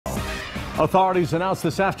Authorities announced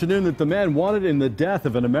this afternoon that the man wanted in the death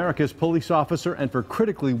of an Americus police officer and for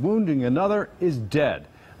critically wounding another is dead.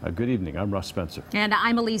 Good evening. I'm Russ Spencer. And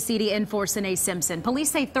I'm Elise Seedy in for Sine Simpson. Police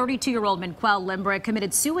say 32-year-old Minquell Lembrick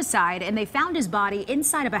committed suicide and they found his body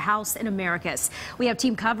inside of a house in Americus. We have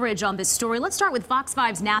team coverage on this story. Let's start with Fox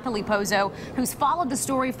 5's Nathalie Pozo, who's followed the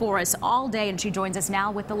story for us all day, and she joins us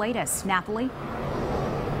now with the latest. Nathalie?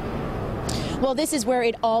 Well, this is where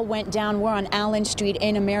it all went down. We're on Allen Street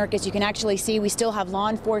in Americus. You can actually see we still have law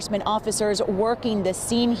enforcement officers working the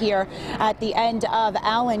scene here at the end of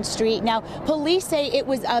Allen Street. Now, police say it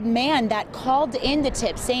was a man that called in the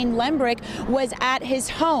tip saying Lembrick was at his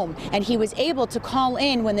home, and he was able to call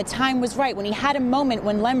in when the time was right, when he had a moment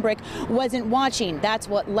when Lembrick wasn't watching. That's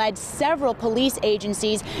what led several police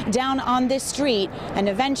agencies down on this street and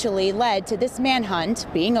eventually led to this manhunt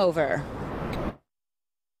being over.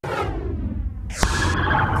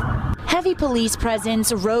 Heavy police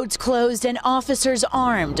presence, roads closed, and officers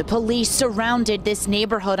armed. Police surrounded this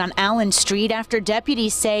neighborhood on Allen Street after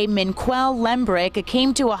deputies say Minquell Lembrick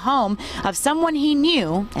came to a home of someone he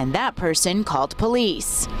knew, and that person called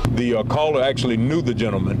police. The caller actually knew the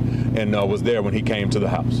gentleman and was there when he came to the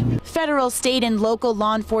house. Federal, state, and local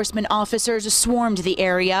law enforcement officers swarmed the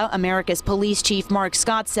area. America's Police Chief Mark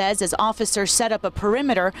Scott says as officers set up a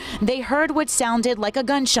perimeter, they heard what sounded like a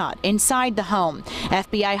gunshot inside the home.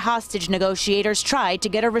 FBI hostage negotiators tried to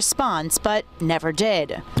get a response, but never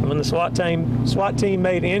did. When the SWAT team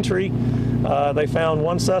made entry, they found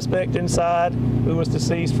one suspect inside who was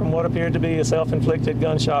deceased from what appeared to be a self-inflicted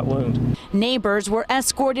gunshot wound. Neighbors were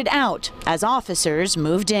escorted out as officers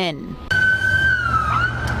moved in.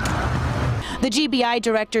 The GBI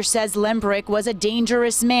director says Lembrick was a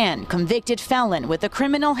dangerous man, convicted felon with a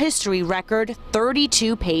criminal history record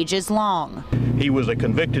 32 pages long. He was a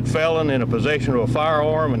convicted felon in a possession of a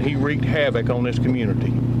firearm, and he wreaked havoc on this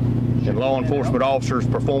community. And law enforcement officers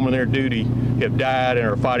performing their duty have died and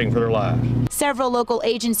are fighting for their lives. Several local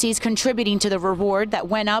agencies contributing to the reward that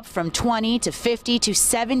went up from $20,000 to $50,000 to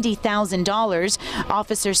 $70,000.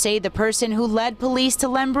 Officers say the person who led police to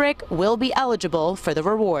Lembrick will be eligible for the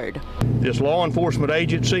reward. This law enforcement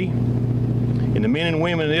agency and the men and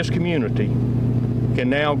women in this community can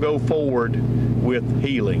now go forward with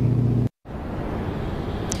healing.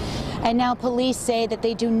 And now police say that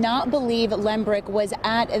they do not believe Lembrick was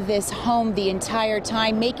at this home the entire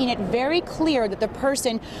time, making it very clear that the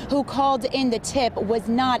person who called in the tip was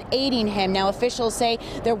not aiding him. Now, officials say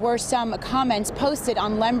there were some comments posted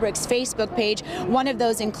on Lembrick's Facebook page. One of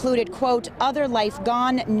those included, quote, "Other life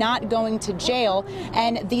gone, not going to jail."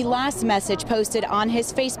 And the last message posted on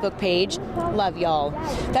his Facebook page, "Love y'all."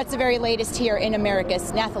 That's the very latest here in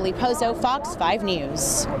Americus. Nathalie Pozo, Fox 5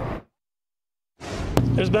 News.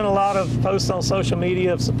 There's been a lot of posts on social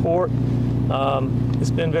media of support.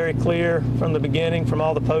 It's been very clear from the beginning, from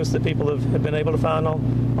all the posts that people have been able to find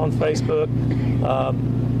on Facebook.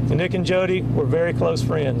 Nick and Jody were very close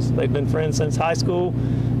friends. They've been friends since high school.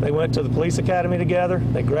 They went to the police academy together.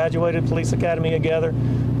 They graduated police academy together.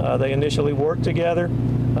 They initially worked together.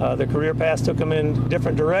 Their career paths took them in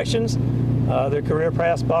different directions. Their career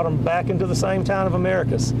paths brought them back into the same town of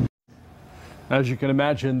Americus. As you can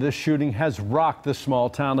imagine, this shooting has rocked the small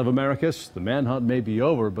town of Americus. The manhunt may be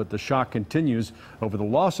over, but the shock continues over the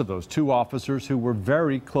loss of those two officers who were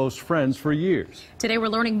very close friends for years. Today we're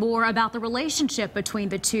learning more about the relationship between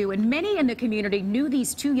the two, and many in the community knew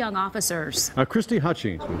these two young officers. Christy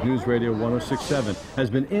Hutchings with News Radio 106.7 has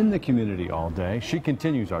been in the community all day. She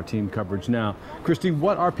continues our team coverage now. Christy,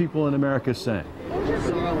 what are people in America saying?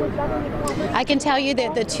 I can tell you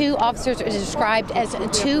that the two officers are described as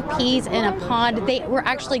two peas in a pod. They were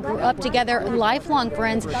actually grew up together, lifelong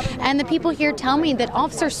friends, and the people here tell me that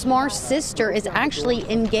Officer Smar's sister is actually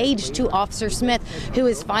engaged to Officer Smith, who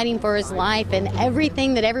is fighting for his life, and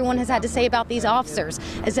everything that everyone has had to say about these officers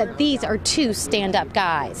is that these are two stand-up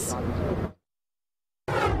guys.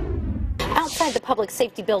 Outside the public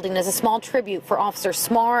safety building is a small tribute for Officers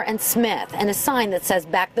Smar and Smith and a sign that says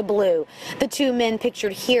 "Back the Blue." The two men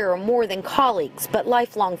pictured here are more than colleagues, but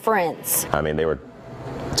lifelong friends. I mean, they were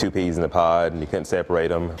two peas in a pod and you couldn't separate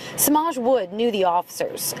them. Samaj Wood knew the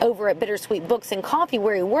officers. Over at Bittersweet Books and Coffee,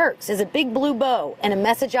 where he works, is a big blue bow and a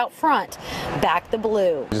message out front, "Back the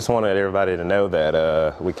Blue." I just wanted everybody to know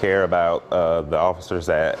that we care about the officers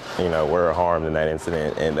that, were harmed in that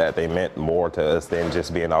incident, and that they meant more to us than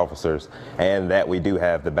just being officers, and that we do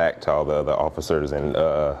have the back to all the officers and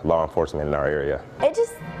law enforcement in our area.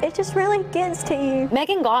 It just really gets to you.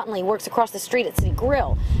 Megan Gautley works across the street at City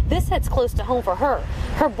Grill. This hits close to home for her.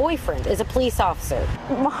 Her boyfriend is a police officer.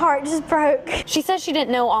 My heart just broke. She says she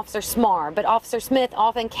didn't know Officer Smar, but Officer Smith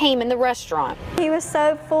often came in the restaurant. He was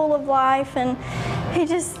so full of life, and he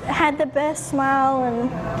just had the best smile,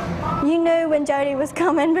 and you knew when Jody was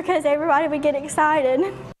coming because everybody would get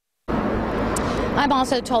excited. I'm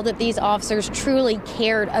also told that these officers truly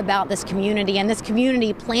cared about this community, and this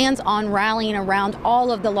community plans on rallying around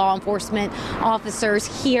all of the law enforcement officers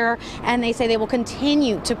here, and they say they will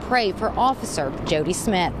continue to pray for Officer Jody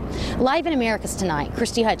Smith. Live in Americus tonight,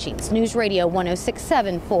 Christy Hutchings, News Radio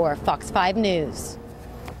 106.7 for Fox 5 News.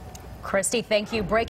 Christy, thank you. Breaking